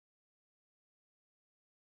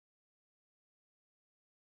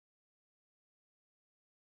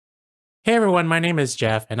Hey everyone, my name is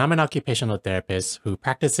Jeff and I'm an occupational therapist who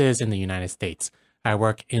practices in the United States. I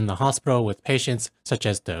work in the hospital with patients such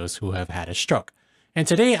as those who have had a stroke. And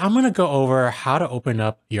today I'm going to go over how to open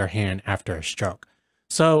up your hand after a stroke.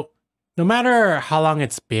 So no matter how long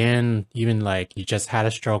it's been, even like you just had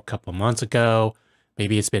a stroke a couple months ago,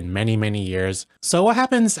 maybe it's been many years. So what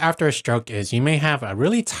happens after a stroke is you may have a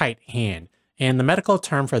really tight hand, and the medical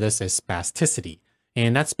term for this is spasticity.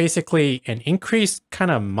 And that's basically an increased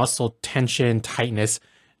kind of muscle tension, tightness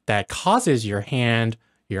that causes your hand,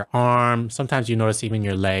 your arm, sometimes you notice even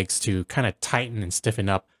your legs to kind of tighten and stiffen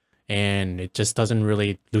up, and it just doesn't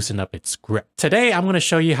really loosen up its grip. Today, I'm going to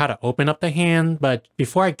show you how to open up the hand, but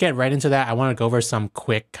before I get right into that, I want to go over some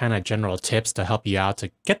quick kind of general tips to help you out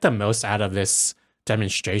to get the most out of this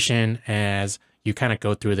demonstration as you kind of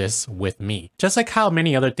go through this with me. Just like how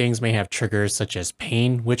many other things may have triggers such as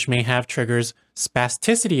pain, which may have triggers,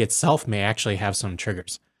 spasticity itself may actually have some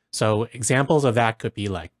triggers. So examples of that could be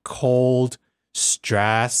like cold,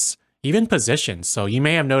 stress, even positions. So you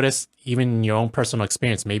may have noticed even in your own personal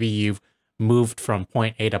experience, maybe you've moved from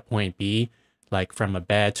point A to point B, like from a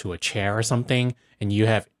bed to a chair or something, and you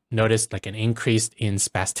have noticed like an increase in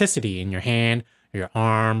spasticity in your hand, your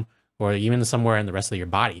arm, or even somewhere in the rest of your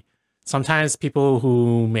body. Sometimes people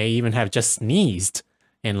who may even have just sneezed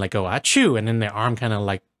and like go achoo, and then their arm kind of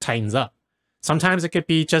like tightens up. Sometimes it could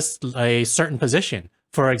be just a certain position.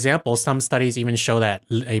 For example, some studies even show that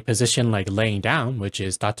a position like laying down, which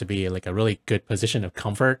is thought to be like a really good position of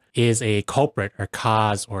comfort, is a culprit or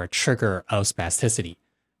cause or a trigger of spasticity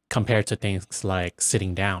compared to things like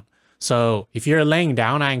sitting down. So if you're laying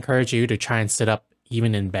down, I encourage you to try and sit up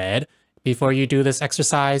even in bed before you do this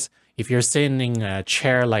exercise. If you're sitting in a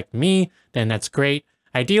chair like me, then that's great.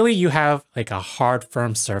 Ideally, you have like a hard,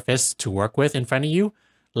 firm surface to work with in front of you,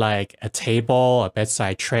 like a table, a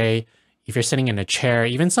bedside tray. If you're sitting in a chair,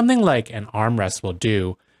 even something like an armrest will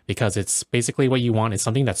do, because it's basically what you want is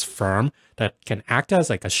something that's firm that can act as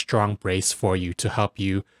like a strong brace for you to help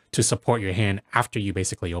you to support your hand after you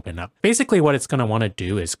basically open up. Basically, what it's going to want to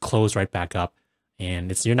do is close right back up,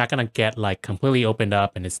 and you're not going to get like completely opened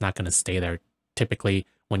up, and it's not going to stay there typically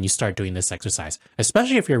when you start doing this exercise,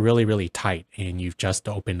 especially if you're really tight and you've just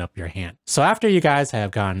opened up your hand. So after you guys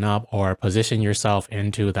have gotten up or positioned yourself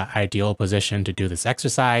into the ideal position to do this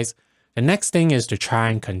exercise, the next thing is to try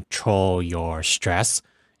and control your stress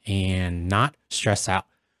and not stress out.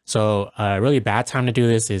 So a really bad time to do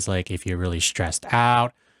this is like if you're really stressed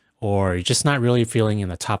out or you're just not really feeling in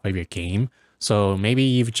the top of your game. So maybe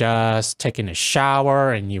you've just taken a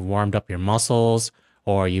shower and you've warmed up your muscles,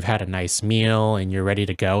 or you've had a nice meal and you're ready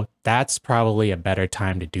to go. That's probably a better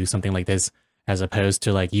time to do something like this, as opposed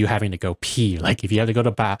to like you having to go pee. Like if you have to go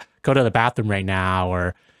to the bathroom right now,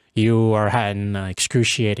 or you are having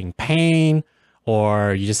excruciating pain,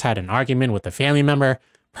 or you just had an argument with a family member,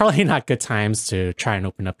 probably not good times to try and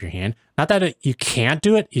open up your hand. Not that you can't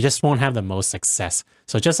do it, you just won't have the most success.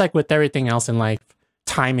 So just like with everything else in life,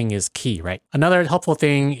 timing is key, right? Another helpful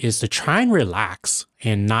thing is to try and relax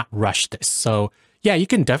and not rush this. So yeah, you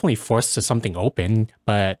can definitely force something open,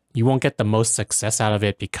 but you won't get the most success out of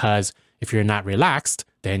it, because if you're not relaxed,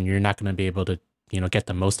 then you're not going to be able to, get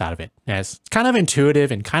the most out of it. It's kind of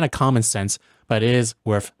intuitive and kind of common sense, but it is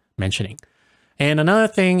worth mentioning. And another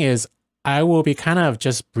thing is I will be kind of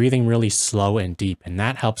just breathing really slow and deep, and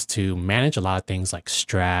that helps to manage a lot of things like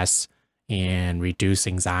stress and reduce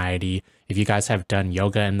anxiety. If you guys have done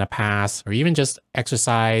yoga in the past, or even just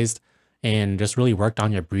exercised and just really worked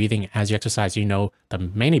on your breathing as you exercise, you know the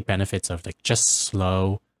many benefits of like just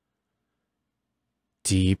slow,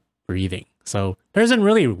 deep breathing. So there isn't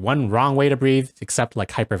really one wrong way to breathe except like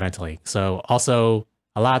hyperventilating. So also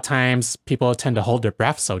a lot of times people tend to hold their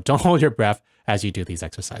breath, so don't hold your breath as you do these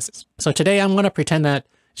exercises. So today I'm going to pretend that,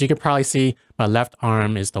 as you can probably see, my left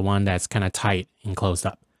arm is the one that's kind of tight and closed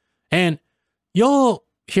up. And you'll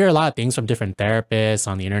hear a lot of things from different therapists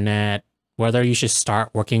on the internet, whether you should start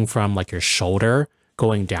working from like your shoulder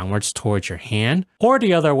going downwards towards your hand, or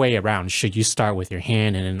the other way around. Should you start with your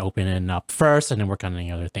hand and then open it up first and then work on any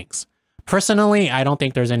other things? Personally, I don't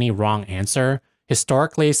think there's any wrong answer.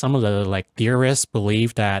 Historically, some of the like theorists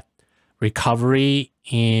believe that recovery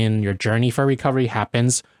in your journey for recovery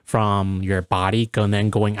happens from your body and then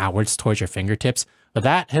going outwards towards your fingertips. But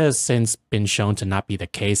that has since been shown to not be the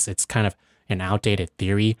case. It's kind of an outdated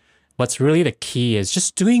theory. What's really the key is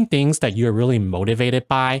just doing things that you're really motivated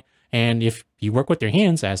by. And if you work with your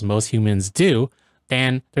hands, as most humans do,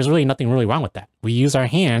 then there's really nothing really wrong with that. We use our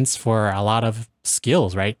hands for a lot of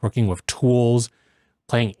skills, right? Working with tools,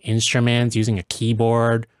 playing instruments, using a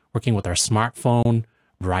keyboard, working with our smartphone,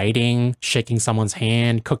 writing, shaking someone's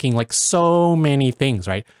hand, cooking, like so many things,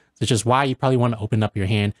 right? which is why you probably want to open up your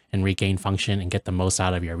hand and regain function and get the most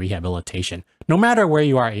out of your rehabilitation, no matter where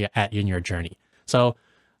you are at in your journey. So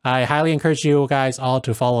I highly encourage you guys all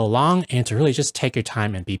to follow along and to really just take your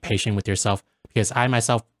time and be patient with yourself, because I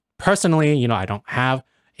myself personally, you know, I don't have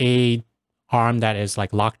a arm that is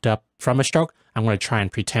like locked up from a stroke. I'm going to try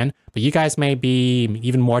and pretend, but you guys may be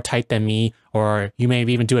even more tight than me, or you may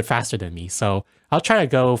even do it faster than me. So I'll try to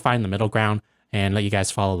go find the middle ground and let you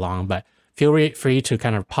guys follow along, but feel free to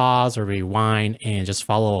kind of pause or rewind and just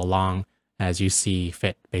follow along as you see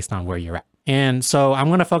fit based on where you're at. And so I'm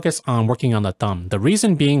going to focus on working on the thumb. The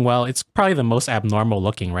reason being, well, it's probably the most abnormal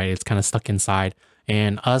looking, right? It's kind of stuck inside.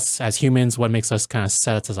 And us as humans, what makes us kind of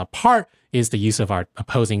sets us apart is the use of our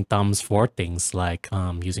opposing thumbs for things like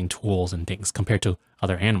using tools and things compared to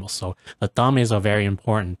other animals. So the thumb is a very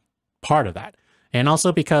important part of that. And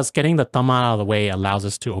also because getting the thumb out of the way allows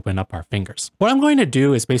us to open up our fingers. What I'm going to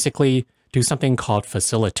do is basically do something called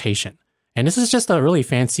facilitation. And this is just a really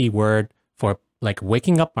fancy word for like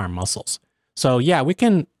waking up our muscles. So yeah, we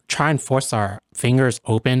can try and force our fingers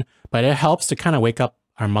open, but it helps to kind of wake up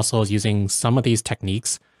our muscles using some of these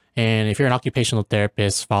techniques. And if you're an occupational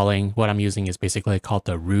therapist, following what I'm using is basically called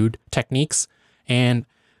the OTDUDE techniques. And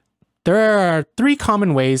there are 3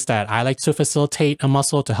 common ways that I like to facilitate a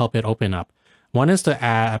muscle to help it open up. One is to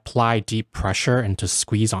apply deep pressure and to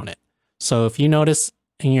squeeze on it. So if you notice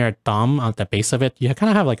in your thumb at the base of it, you kind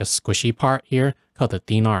of have like a squishy part here called the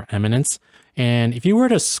thenar eminence. And if you were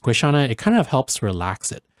to squish on it, it kind of helps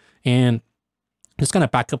relax it. And I'm just going to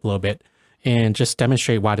back up a little bit and just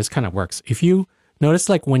demonstrate why this kind of works. If you notice,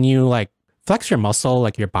 like when you like flex your muscle,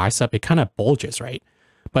 like your bicep, it kind of bulges, right?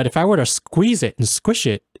 But if I were to squeeze it and squish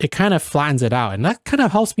it, it kind of flattens it out. And that kind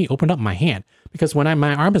of helps me open up my hand, because when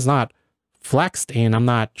my arm is not flexed and I'm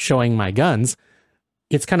not showing my guns,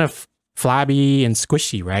 it's kind of flabby and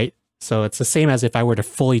squishy, right? So it's the same as if I were to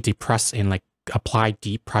fully depress and like apply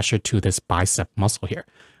deep pressure to this bicep muscle here.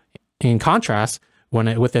 In contrast,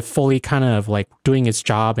 with it fully kind of like doing its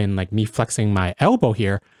job and like me flexing my elbow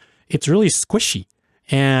here, it's really squishy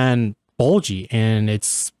and bulgy, and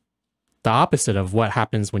it's the opposite of what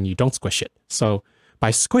happens when you don't squish it. So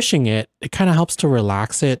by squishing it, it kind of helps to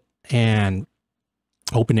relax it and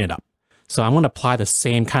open it up. So I'm going to apply the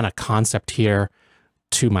same kind of concept here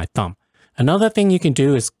to my thumb. Another thing you can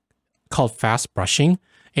do is called fast brushing.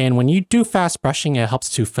 And when you do fast brushing, it helps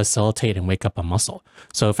to facilitate and wake up a muscle.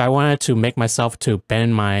 So if I wanted to make myself to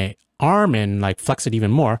bend my arm and like flex it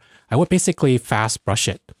even more, I would basically fast brush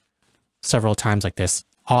it several times like this,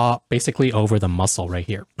 basically over the muscle right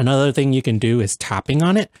here. Another thing you can do is tapping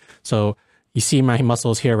on it. So you see my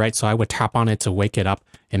muscles here, right? So I would tap on it to wake it up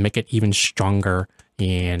and make it even stronger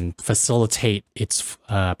and facilitate its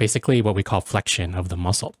basically what we call flexion of the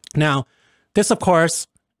muscle. Now, this of course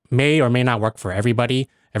may or may not work for everybody.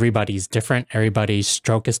 Everybody's different. Everybody's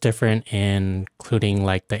stroke is different, including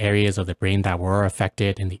like the areas of the brain that were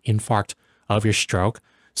affected in the infarct of your stroke.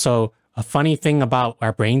 So a funny thing about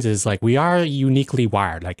our brains is like we are uniquely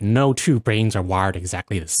wired. Like no 2 brains are wired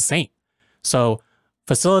exactly the same. So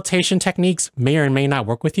facilitation techniques may or may not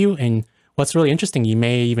work with you. And what's really interesting, you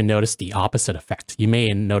may even notice the opposite effect. You may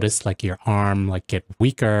notice like your arm like get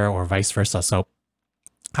weaker or vice versa. So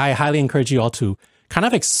I highly encourage you all to kind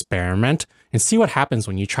of experiment and see what happens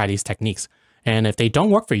when you try these techniques. And if they don't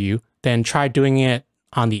work for you, then try doing it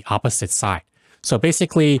on the opposite side. So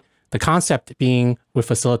basically, the concept being with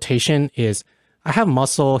facilitation is I have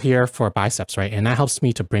muscle here for biceps, right? And that helps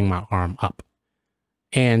me to bring my arm up.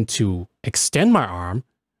 And to extend my arm,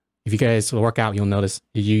 if you guys work out, you'll notice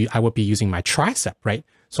I would be using my tricep, right?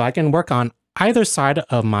 So I can work on either side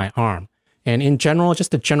of my arm. And in general,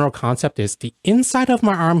 just the general concept is the inside of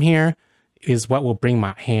my arm here is what will bring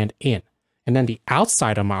my hand in. And then the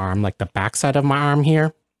outside of my arm, like the back side of my arm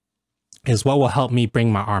here, is what will help me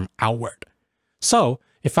bring my arm outward. So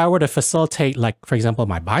if I were to facilitate, like, for example,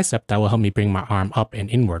 my bicep, that will help me bring my arm up and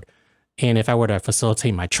inward. And if I were to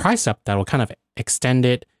facilitate my tricep, that will kind of extend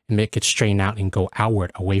it and make it straighten out and go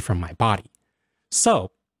outward away from my body. So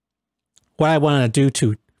what I want to do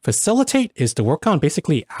to facilitate is to work on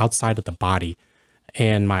basically outside of the body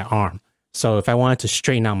and my arm. So if I wanted to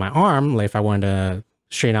straighten out my arm, like if I wanted to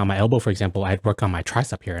straighten out my elbow, for example, I'd work on my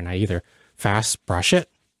tricep here and I either fast brush it.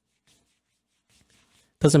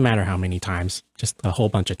 Doesn't matter how many times, just a whole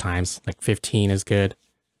bunch of times, like 15 is good.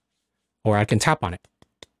 Or I can tap on it.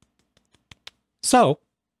 So,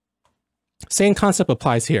 same concept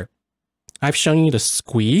applies here. I've shown you to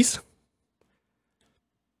squeeze,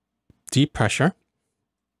 deep pressure,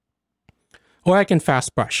 or I can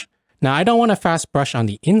fast brush. Now, I don't want to fast brush on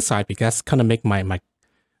the inside because that's going to make my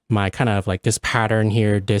my kind of like this pattern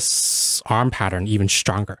here, this arm pattern even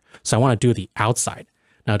stronger. So I want to do the outside.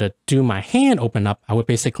 Now to do my hand open up,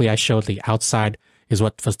 I showed the outside is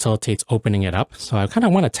what facilitates opening it up. So I kind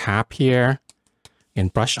of want to tap here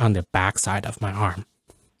and brush on the back side of my arm.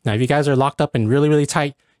 Now, if you guys are locked up and really, really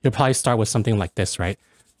tight, you'll probably start with something like this, right?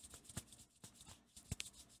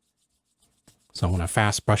 So I'm going to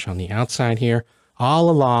fast brush on the outside here, all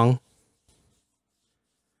along.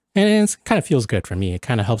 And it kind of feels good for me. It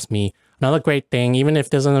kind of helps me. Another great thing, even if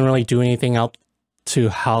it doesn't really do anything else to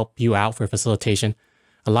help you out for facilitation,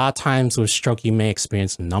 a lot of times with stroke, you may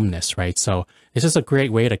experience numbness, right? So this is a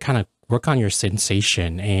great way to kind of work on your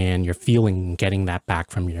sensation and your feeling, getting that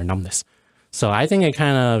back from your numbness. So I think it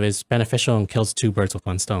kind of is beneficial and kills two birds with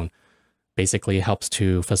one stone. Basically, it helps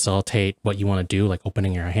to facilitate what you want to do, like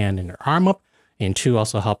opening your hand and your arm up. And two,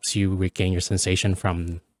 also helps you regain your sensation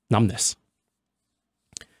from numbness.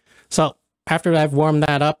 So after I've warmed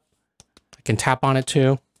that up, I can tap on it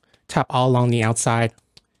too. Tap all along the outside.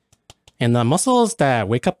 And the muscles that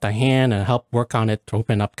wake up the hand and help work on it to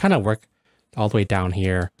open up kind of work all the way down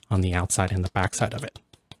here on the outside and the back side of it.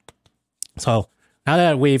 So now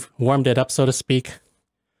that we've warmed it up, so to speak,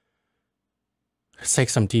 let's take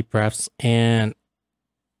some deep breaths. And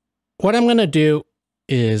what I'm going to do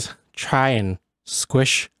is try and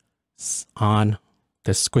squish on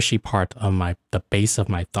the squishy part of the base of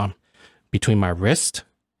my thumb. Between my wrist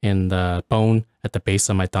and the bone at the base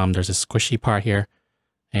of my thumb, there's a squishy part here.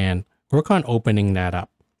 And work on opening that up.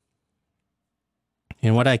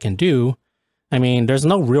 And what I can do, I mean, there's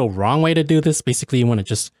no real wrong way to do this. Basically, you want to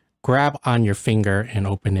just grab on your finger and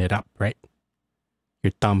open it up, right?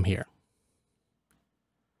 Your thumb here.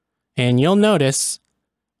 And you'll notice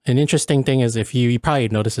an interesting thing is if you probably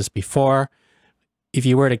noticed this before, if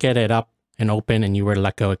you were to get it up and open and you were to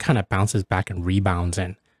let go, it kind of bounces back and rebounds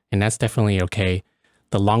in. And that's definitely okay.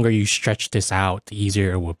 The longer you stretch this out, the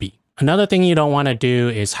easier it will be. Another thing you don't want to do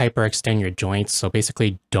is hyperextend your joints. So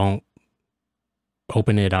basically don't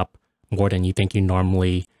open it up more than you think you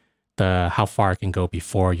normally, how far it can go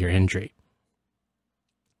before your injury.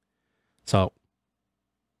 So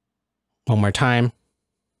one more time,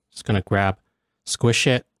 just going to grab, squish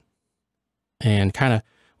it, and kind of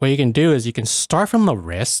what you can do is you can start from the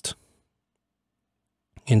wrist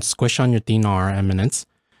and squish on your thenar eminence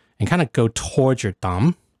and kind of go towards your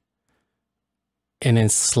thumb and then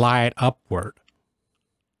slide upward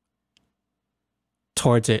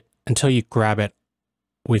towards it until you grab it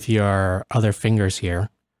with your other fingers here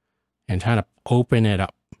and kind of open it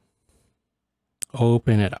up.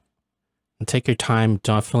 Open it up. And take your time.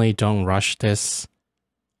 Definitely don't rush this.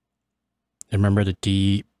 Remember to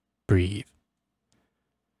deep breathe.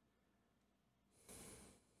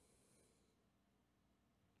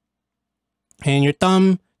 And your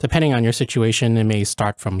thumb, depending on your situation, it may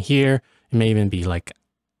start from here. It may even be like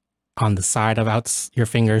on the side of your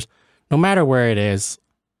fingers. No matter where it is,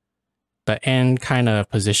 the end kind of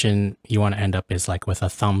position you want to end up is like with a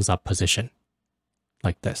thumbs up position,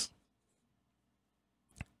 like this.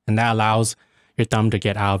 And that allows your thumb to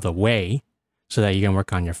get out of the way so that you can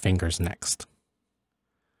work on your fingers next.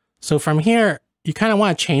 So from here, you kind of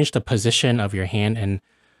want to change the position of your hand. And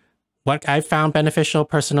what I found beneficial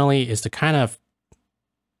personally is to kind of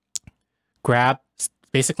grab,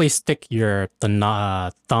 basically stick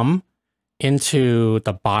the thumb into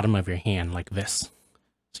the bottom of your hand like this.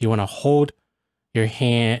 So you want to hold your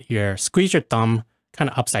hand, squeeze your thumb kind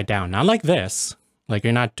of upside down. Not like this, like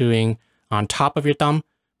you're not doing on top of your thumb,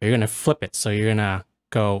 but you're going to flip it. So you're going to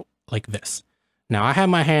go like this. Now I have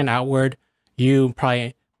my hand outward. You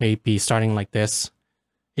probably may be starting like this.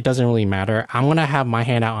 It doesn't really matter. I'm going to have my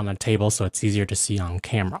hand out on the table so it's easier to see on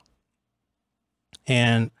camera.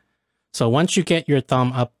 And so once you get your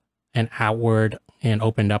thumb up and outward and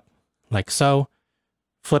opened up like so,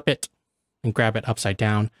 flip it and grab it upside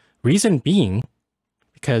down. Reason being,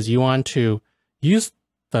 because you want to use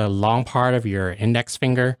the long part of your index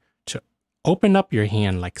finger to open up your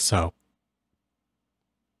hand like so.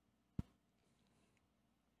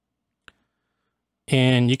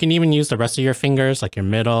 And you can even use the rest of your fingers, like your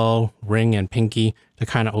middle, ring, and pinky, to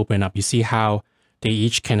kind of open up. You see how they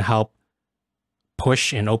each can help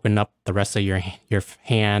push and open up the rest of your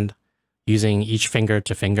hand using each finger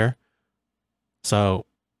to finger. So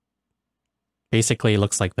basically it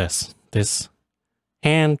looks like this. This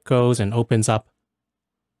hand goes and opens up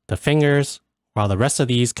the fingers, while the rest of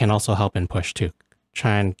these can also help and push too.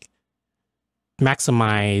 Try and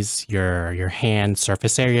maximize your hand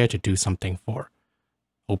surface area to do something for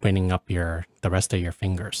opening up the rest of your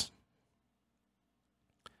fingers.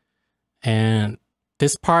 And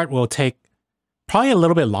this part will take Probably a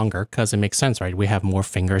little bit longer because it makes sense, right? We have more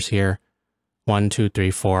fingers here. 1, 2,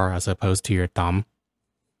 3, 4, as opposed to your thumb.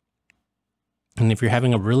 And if you're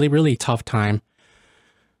having a really, really tough time,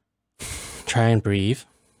 try and breathe.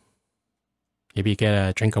 Maybe get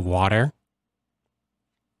a drink of water.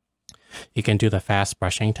 You can do the fast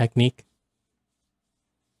brushing technique.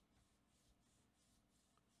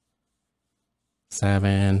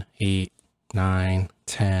 7, 8, 9,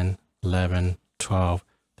 10, 11, 12,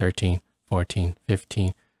 13, 14,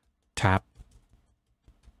 15. Tap.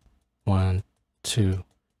 1, 2,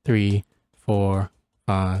 3, 4,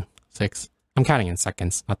 5, 6. I'm counting in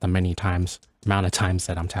seconds, not the amount of times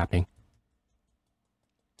that I'm tapping.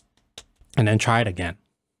 And then try it again.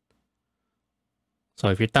 So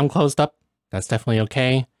if your thumb closed up, that's definitely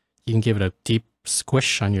okay. You can give it a deep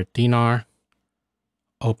squish on your dinar.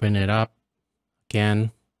 Open it up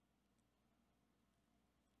again.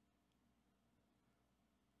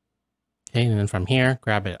 Okay, and then from here,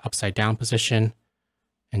 grab it upside down position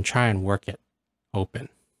and try and work it open.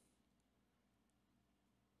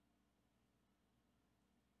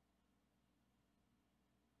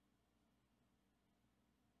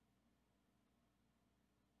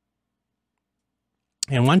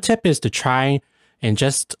 And one tip is to try and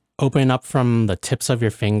just open up from the tips of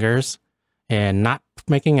your fingers and not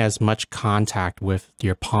making as much contact with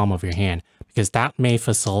your palm of your hand, because that may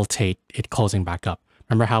facilitate it closing back up.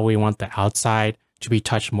 Remember how we want the outside to be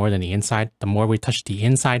touched more than the inside? The more we touch the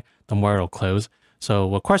inside, the more it'll close.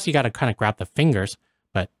 So of course you got to kind of grab the fingers,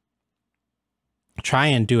 but try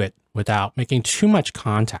and do it without making too much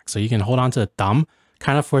contact. So you can hold on to the thumb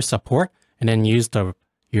kind of for support and then use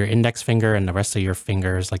your index finger and the rest of your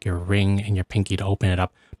fingers, like your ring and your pinky, to open it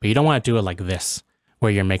up. But you don't want to do it like this,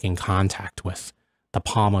 where you're making contact with the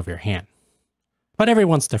palm of your hand. But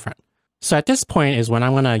everyone's different. So at this point is when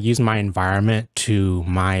I'm going to use my environment to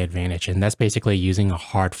my advantage. And that's basically using a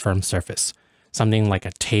hard, firm surface. Something like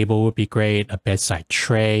a table would be great, a bedside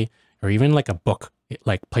tray, or even like a book,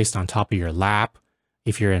 like placed on top of your lap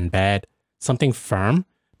if you're in bed. Something firm,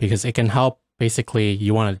 because it can help. Basically,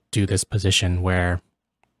 you want to do this position where,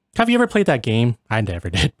 have you ever played that game? I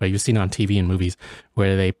never did, but you've seen it on TV and movies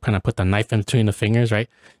where they kind of put the knife in between the fingers, right?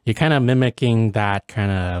 You're kind of mimicking that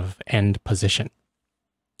kind of end position.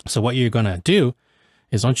 So what you're going to do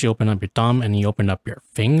is once you open up your thumb and you open up your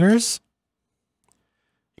fingers,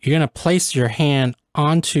 you're going to place your hand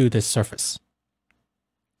onto this surface.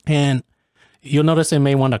 And you'll notice it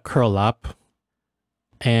may want to curl up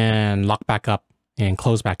and lock back up and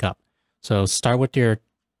close back up. So start with your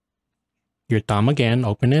thumb again,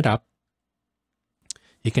 open it up.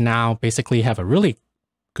 You can now basically have a really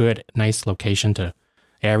good, nice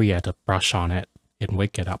area to brush on it and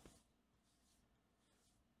wake it up.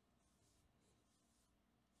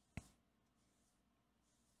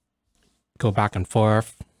 Go back and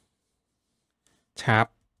forth,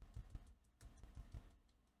 tap.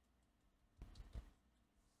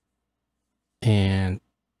 And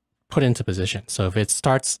put into position. So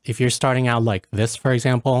if you're starting out like this, for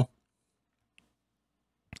example,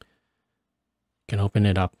 can open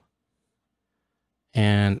it up,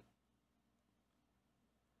 and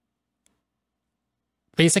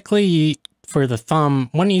basically for the thumb,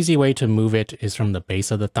 one easy way to move it is from the base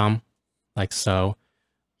of the thumb, like so.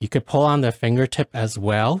 You could pull on the fingertip as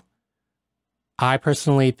well. I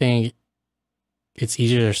personally think it's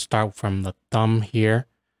easier to start from the thumb here,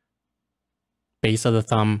 base of the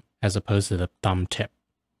thumb, as opposed to the thumb tip.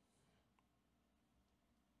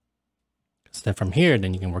 So then from here,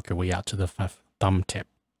 then you can work your way out to the thumb tip.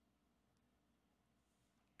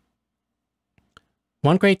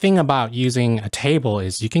 One great thing about using a table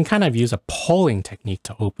is you can kind of use a pulling technique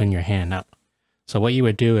to open your hand up. So what you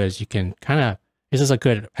would do is you can this is a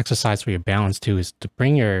good exercise for your balance too, is to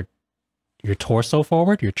bring your torso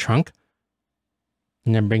forward, your trunk,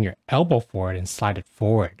 and then bring your elbow forward and slide it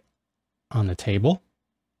forward on the table.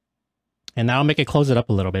 And that'll make it close it up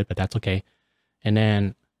a little bit, but that's okay. And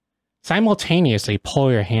then simultaneously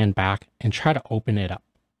pull your hand back and try to open it up.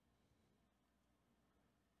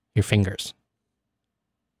 Your fingers.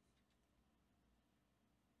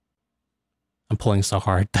 I'm pulling so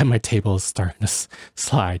hard that my table is starting to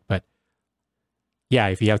slide, but yeah,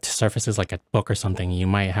 if you have surfaces like a book or something, you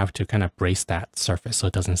might have to kind of brace that surface so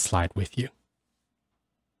it doesn't slide with you.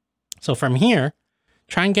 So from here,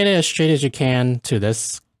 try and get it as straight as you can to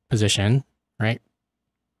this position, right?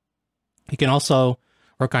 You can also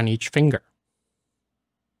work on each finger.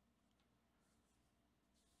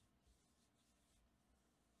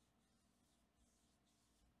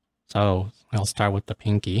 So I'll start with the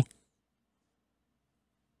pinky.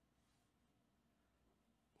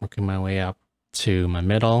 Working my way up to my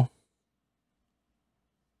middle.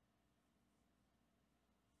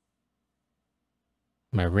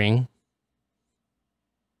 my ring,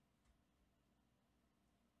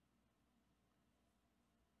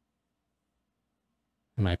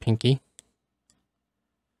 my pinky.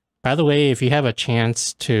 By the way, if you have a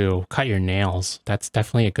chance to cut your nails, that's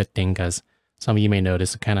definitely a good thing because some of you may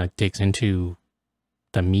notice it kind of digs into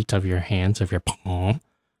the meat of your hands, of your palm.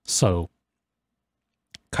 So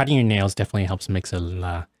cutting your nails definitely helps, makes it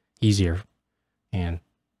easier and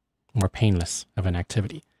more painless of an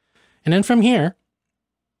activity. And then from here,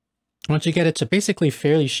 once you get it to basically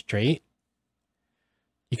fairly straight,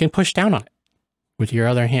 you can push down on it with your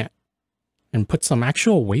other hand and put some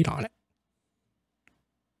actual weight on it.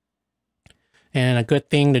 And a good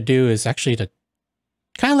thing to do is actually to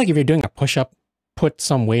kind of like if you're doing a push-up, put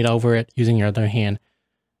some weight over it using your other hand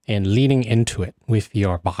and leaning into it with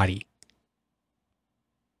your body.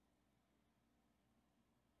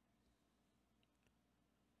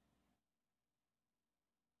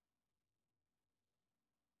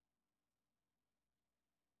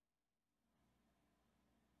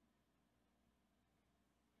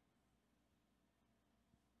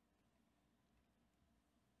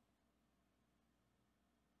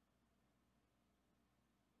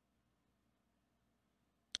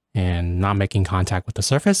 And not making contact with the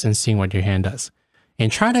surface and seeing what your hand does.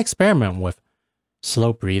 And try to experiment with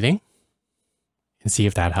slow breathing and see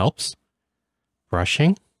if that helps.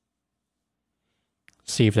 Brushing.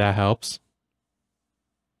 See if that helps.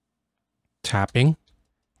 Tapping.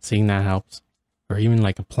 Seeing that helps. Or even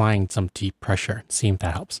like applying some deep pressure. Seeing if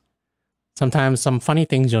that helps. Sometimes some funny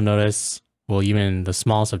things you'll notice will even the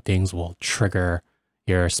smallest of things will trigger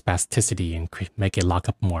your spasticity and make it lock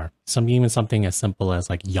up more. Even something as simple as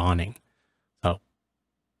like yawning. So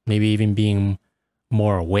maybe even being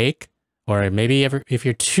more awake, or maybe if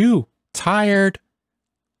you're too tired,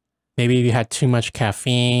 maybe you had too much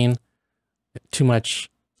caffeine, too much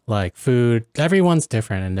like food. Everyone's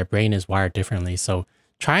different and their brain is wired differently. So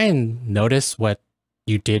try and notice what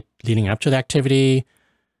you did leading up to the activity,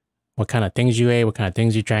 what kind of things you ate, what kind of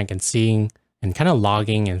things you drank, and seeing and kind of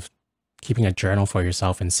logging and keeping a journal for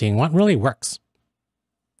yourself and seeing what really works.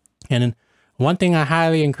 And one thing I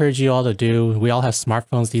highly encourage you all to do, we all have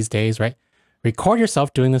smartphones these days, right? Record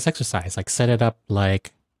yourself doing this exercise, like set it up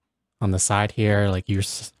like on the side here, like you're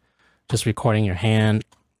just recording your hand,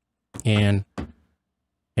 and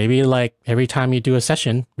maybe like every time you do a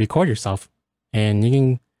session, record yourself and you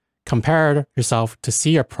can compare yourself to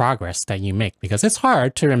see your progress that you make, because it's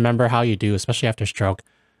hard to remember how you do, especially after stroke.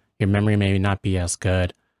 Your memory may not be as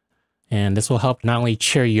good. And this will help not only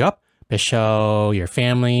cheer you up, but show your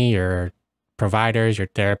family, your providers, your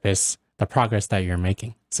therapists, the progress that you're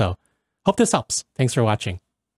making. So hope this helps. Thanks for watching.